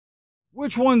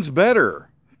Which one's better,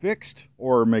 fixed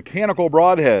or mechanical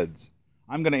broadheads?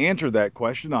 I'm going to answer that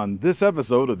question on this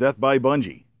episode of Death by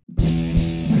Bunjie.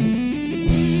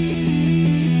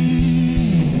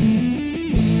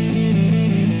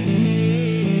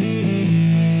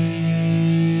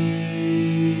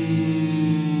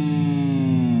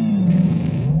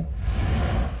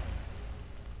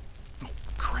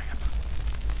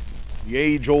 The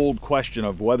age-old question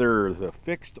of whether the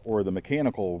fixed or the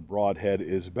mechanical broadhead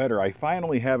is better, I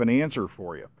finally have an answer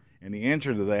for you. And the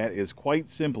answer to that is quite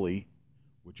simply,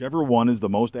 whichever one is the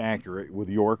most accurate with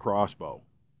your crossbow.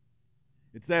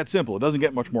 It's that simple. It doesn't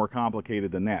get much more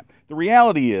complicated than that. The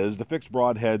reality is the fixed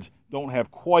broadheads don't have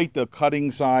quite the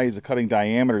cutting size, the cutting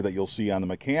diameter that you'll see on the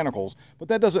mechanicals, but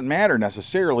that doesn't matter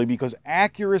necessarily because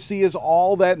accuracy is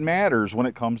all that matters when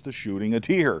it comes to shooting a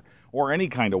deer, or any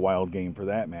kind of wild game for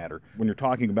that matter. When you're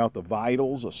talking about the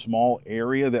vitals, a small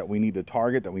area that we need to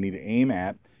target, that we need to aim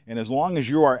at, and as long as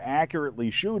you are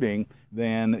accurately shooting,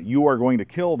 then you are going to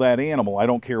kill that animal. I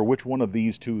don't care which one of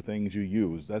these two things you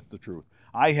use. That's the truth.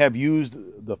 I have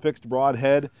used the fixed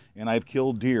broadhead and I've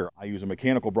killed deer. I use a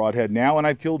mechanical broadhead now and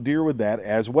I've killed deer with that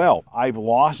as well. I've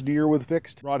lost deer with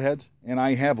fixed broadheads and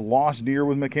I have lost deer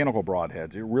with mechanical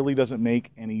broadheads. It really doesn't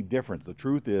make any difference. The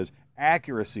truth is,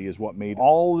 accuracy is what made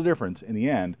all the difference in the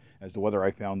end as to whether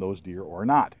I found those deer or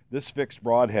not. This fixed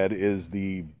broadhead is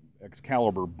the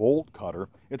Excalibur bolt cutter.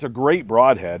 It's a great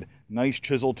broadhead, nice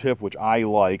chisel tip, which I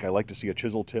like. I like to see a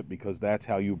chisel tip because that's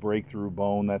how you break through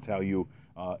bone. That's how you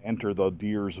enter the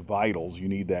deer's vitals. You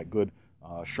need that good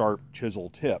sharp chisel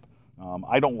tip.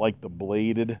 I don't like the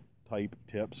bladed type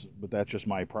tips, but that's just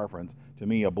my preference. To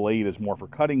me, a blade is more for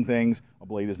cutting things. A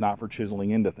blade is not for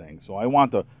chiseling into things. So I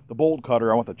want the bolt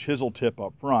cutter, I want the chisel tip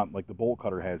up front like the bolt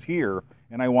cutter has here,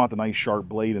 and I want the nice sharp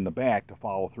blade in the back to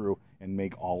follow through and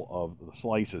make all of the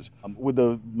slices. With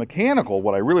the mechanical,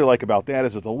 what I really like about that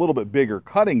is it's a little bit bigger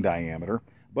cutting diameter,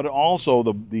 but it also,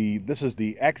 this is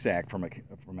the X-Act from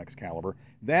Excalibur.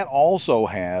 That also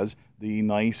has the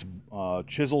nice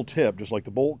chisel tip, just like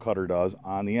the bolt cutter does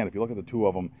on the end. If you look at the two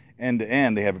of them end to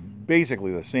end, they have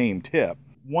basically the same tip.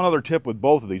 One other tip with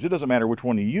both of these, it doesn't matter which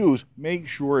one you use, make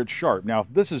sure it's sharp. Now, if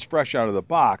this is fresh out of the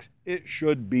box, it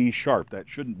should be sharp. That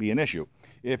shouldn't be an issue.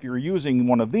 If you're using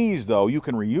one of these, though, you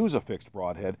can reuse a fixed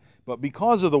broadhead, but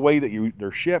because of the way that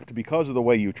they're shipped, because of the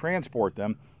way you transport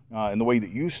them, and the way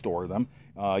that you store them,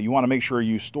 you want to make sure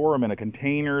you store them in a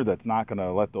container that's not going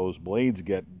to let those blades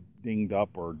get dinged up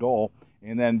or dull.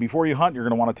 And then before you hunt, you're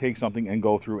going to want to take something and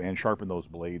go through and sharpen those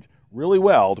blades really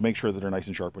well to make sure that they're nice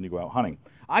and sharp when you go out hunting.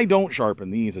 I don't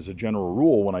sharpen these as a general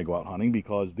rule when I go out hunting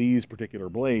because these particular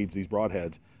blades, these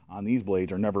broadheads on these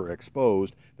blades are never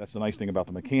exposed. That's the nice thing about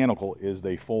the mechanical is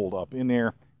they fold up in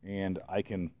there, and I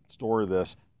can store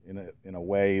this in a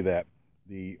way that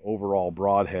the overall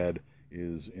broadhead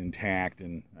is intact,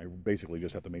 and I basically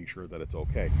just have to make sure that it's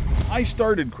okay. I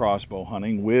started crossbow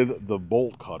hunting with the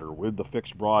bolt cutter, with the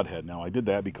fixed broadhead. Now I did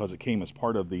that because it came as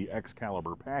part of the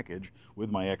Excalibur package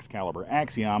with my Excalibur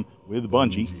Axiom with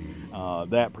Bunjie.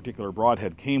 That particular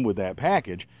broadhead came with that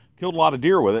package. Killed a lot of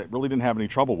deer with it, really didn't have any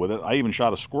trouble with it. I even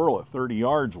shot a squirrel at 30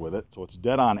 yards with it, so it's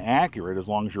dead on accurate as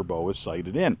long as your bow is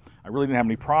sighted in. I really didn't have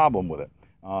any problem with it.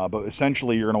 But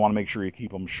essentially, you're going to want to make sure you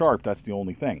keep them sharp. That's the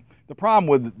only thing. The problem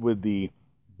with the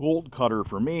bolt cutter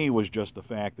for me was just the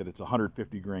fact that it's a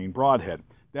 150 grain broadhead.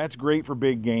 That's great for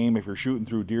big game. If you're shooting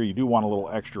through deer, you do want a little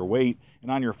extra weight. And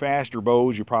on your faster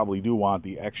bows, you probably do want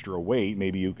the extra weight.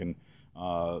 Maybe you can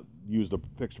use the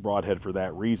fixed broadhead for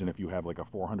that reason. If you have like a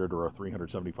 400 or a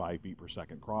 375 feet per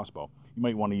second crossbow, you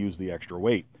might want to use the extra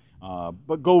weight.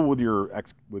 But go with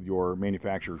your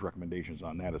manufacturer's recommendations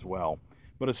on that as well.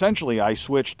 But essentially, I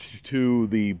switched to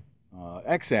the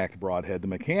X-Act broadhead, the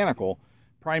mechanical,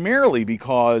 primarily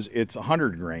because it's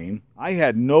 100 grain. I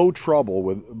had no trouble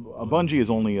with, Bunjie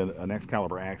is only an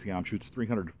Excalibur Axiom, shoots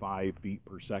 305 feet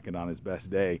per second on his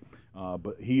best day,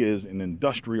 but he is an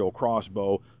industrial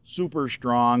crossbow, super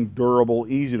strong, durable,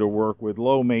 easy to work with,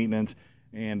 low maintenance,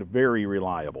 and very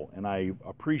reliable. And I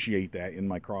appreciate that in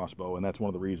my crossbow, and that's one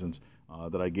of the reasons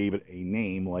that I gave it a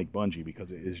name like Bunjie,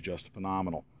 because it is just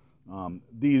phenomenal.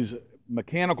 These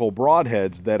mechanical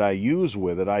broadheads that I use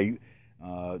with it, I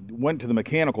went to the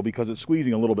mechanical because it's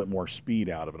squeezing a little bit more speed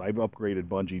out of it. I've upgraded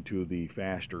Bunjie to the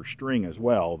faster string as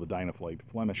well, the Dynaflight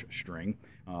Flemish string.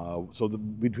 So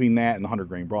between that and the 100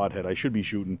 grain broadhead, I should be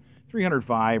shooting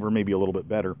 305 or maybe a little bit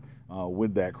better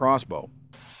with that crossbow.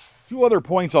 Two other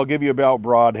points I'll give you about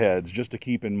broadheads just to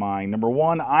keep in mind. Number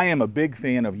one, I am a big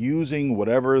fan of using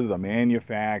whatever the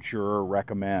manufacturer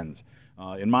recommends.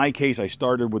 In my case, I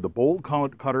started with the bolt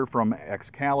cutter from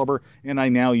Excalibur, and I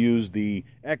now use the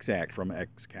X-Act from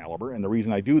Excalibur. And the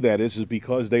reason I do that is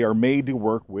because they are made to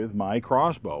work with my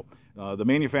crossbow. The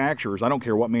manufacturers, I don't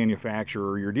care what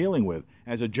manufacturer you're dealing with,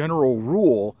 as a general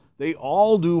rule, they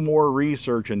all do more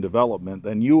research and development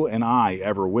than you and I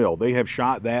ever will. They have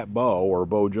shot that bow, or a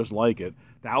bow just like it,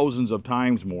 thousands of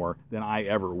times more than I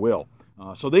ever will.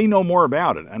 So they know more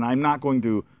about it, and I'm not going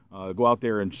to go out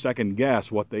there and second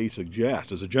guess what they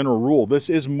suggest. As a general rule, this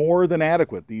is more than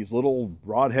adequate. These little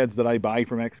broadheads that I buy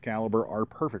from Excalibur are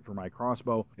perfect for my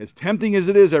crossbow. As tempting as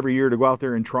it is every year to go out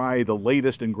there and try the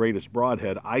latest and greatest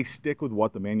broadhead, I stick with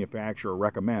what the manufacturer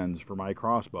recommends for my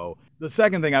crossbow. The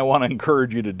second thing I want to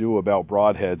encourage you to do about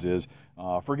broadheads is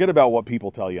forget about what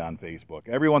people tell you on Facebook.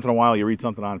 Every once in a while you read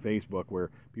something on Facebook where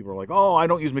people are like, oh, I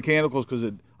don't use mechanicals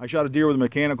because I shot a deer with a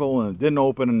mechanical and it didn't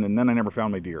open, and then I never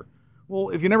found my deer. Well,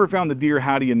 if you never found the deer,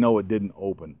 how do you know it didn't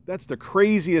open? That's the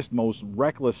craziest, most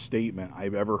reckless statement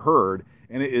I've ever heard,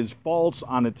 and it is false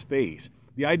on its face.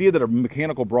 The idea that a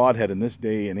mechanical broadhead in this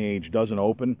day and age doesn't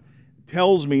open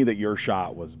tells me that your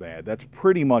shot was bad. That's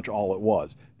pretty much all it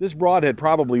was. This broadhead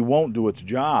probably won't do its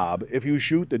job if you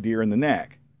shoot the deer in the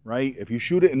neck, right? If you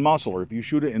shoot it in muscle or if you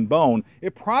shoot it in bone,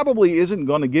 it probably isn't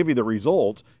going to give you the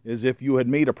results as if you had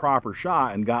made a proper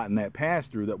shot and gotten that pass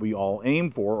through that we all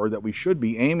aim for, or that we should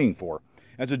be aiming for.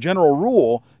 As a general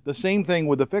rule, the same thing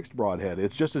with the fixed broadhead.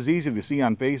 It's just as easy to see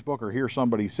on Facebook or hear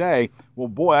somebody say, well,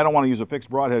 boy, I don't want to use a fixed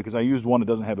broadhead because I used one that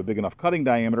doesn't have a big enough cutting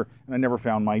diameter and I never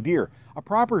found my deer. A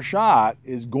proper shot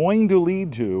is going to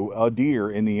lead to a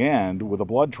deer in the end with a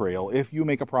blood trail if you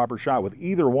make a proper shot with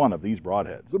either one of these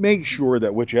broadheads. So make sure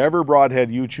that whichever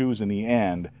broadhead you choose in the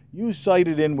end, you sight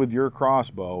it in with your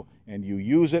crossbow and you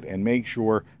use it, and make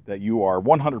sure that you are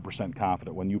 100%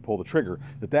 confident when you pull the trigger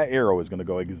that that arrow is going to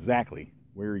go exactly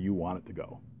where you want it to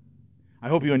go. I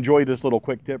hope you enjoyed this little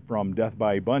quick tip from Death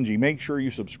by Bunjie. Make sure you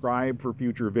subscribe for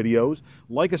future videos.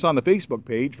 Like us on the Facebook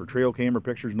page for trail camera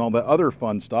pictures and all that other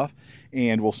fun stuff.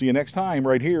 And we'll see you next time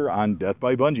right here on Death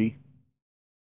by Bunjie.